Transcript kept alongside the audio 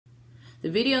The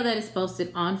video that is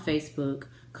posted on Facebook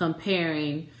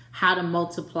comparing how to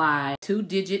multiply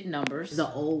two-digit numbers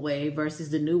the old way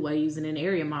versus the new way using an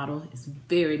area model is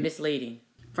very misleading.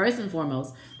 First and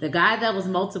foremost, the guy that was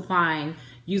multiplying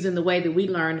using the way that we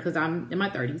learned, because I'm in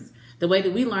my 30s, the way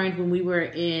that we learned when we were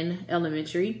in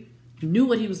elementary, knew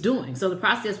what he was doing. So the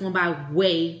process went by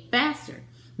way faster.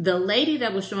 The lady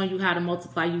that was showing you how to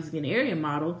multiply using an area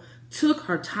model took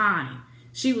her time.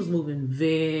 She was moving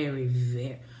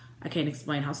very, I can't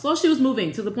explain how slow she was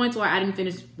moving, to the point where I didn't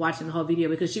finish watching the whole video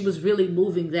because she was really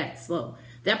moving that slow.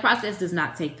 That process does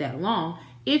not take that long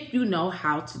if you know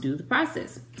how to do the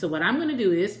process. So what I'm going to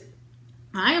do is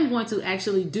I am going to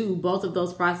actually do both of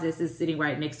those processes sitting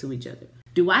right next to each other.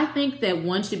 Do I think that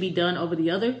one should be done over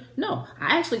the other? No,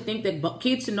 I actually think that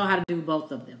kids should know how to do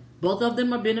both of them. Both of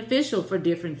them are beneficial for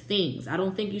different things. I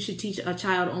don't think you should teach a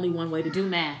child only one way to do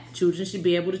math. Children should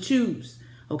be able to choose,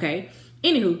 okay?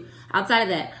 Anywho, outside of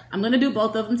that, I'm going to do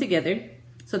both of them together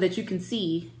so that you can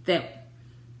see that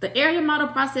the area model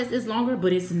process is longer,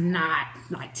 but it's not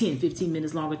like 10, 15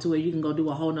 minutes longer to where you can go do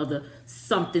a whole nother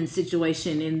something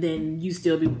situation and then you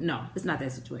still be, no, it's not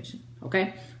that situation,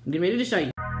 okay? I'm getting ready to show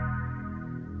you.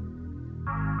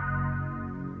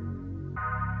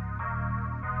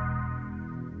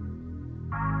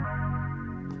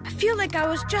 I feel like I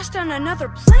was just on another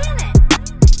planet.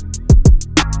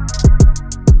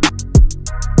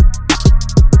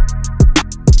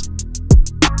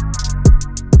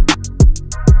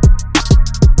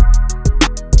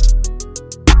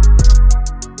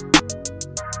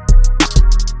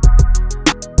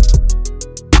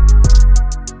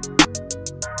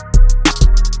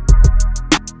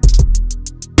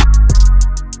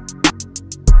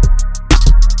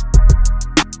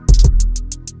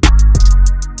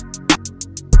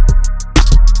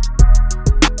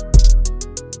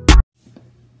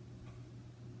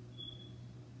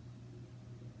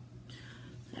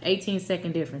 An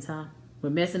 18-second difference, huh? We're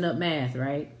messing up math,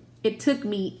 right? It took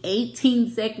me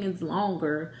 18 seconds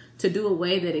longer to do a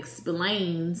way that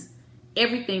explains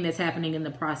everything that's happening in the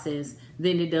process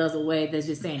than it does a way that's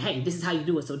just saying, hey, this is how you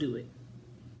do it, so do it.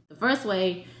 The first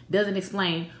way doesn't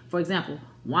explain, for example,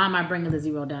 why am I bringing the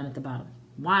 0 down at the bottom?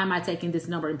 Why am I taking this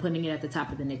number and putting it at the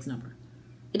top of the next number?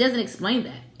 It doesn't explain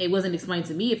that. It wasn't explained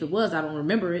to me. If it was, I don't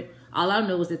remember it. All I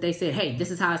know is that they said, hey,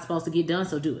 this is how it's supposed to get done,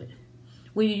 so do it.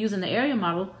 When you're using the area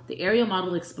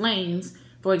model explains,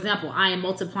 for example, I am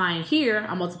multiplying here,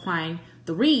 I'm multiplying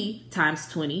 3 times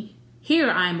 20. Here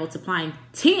I am multiplying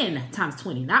 10 times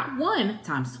 20, not 1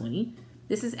 times 20.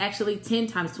 This is actually 10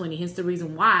 times 20, hence the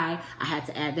reason why I had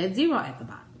to add that 0 at the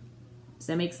bottom. Does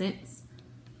that make sense?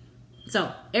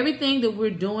 So everything that we're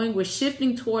doing, we're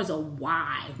shifting towards a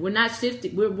why. We're not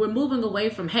shifting, we're moving away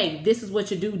from, hey, this is what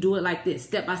you do it like this,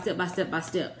 step by step by step by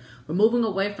step. We're moving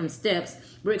away from steps.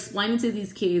 We're explaining to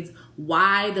these kids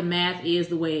why the math is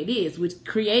the way it is, which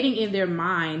creating in their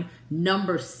mind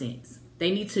number sense. They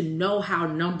need to know how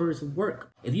numbers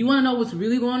work. If you want to know what's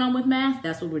really going on with math,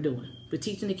 that's what we're doing. We're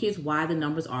teaching the kids why the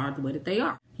numbers are the way that they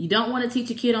are. You don't want to teach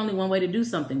a kid only one way to do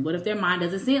something. What if their mind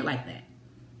doesn't see it like that?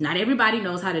 Not everybody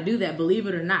knows how to do that, believe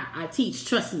it or not. I teach,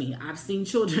 trust me. I've seen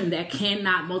children that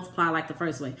cannot multiply like the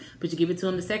first way, but you give it to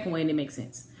them the second way and it makes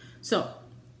sense. So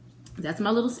that's my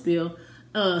little spiel.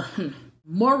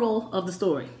 Moral of the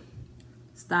story.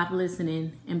 Stop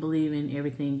listening and believing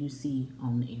everything you see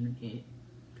on the internet.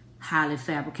 Highly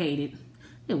fabricated.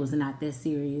 It was not that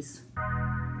serious.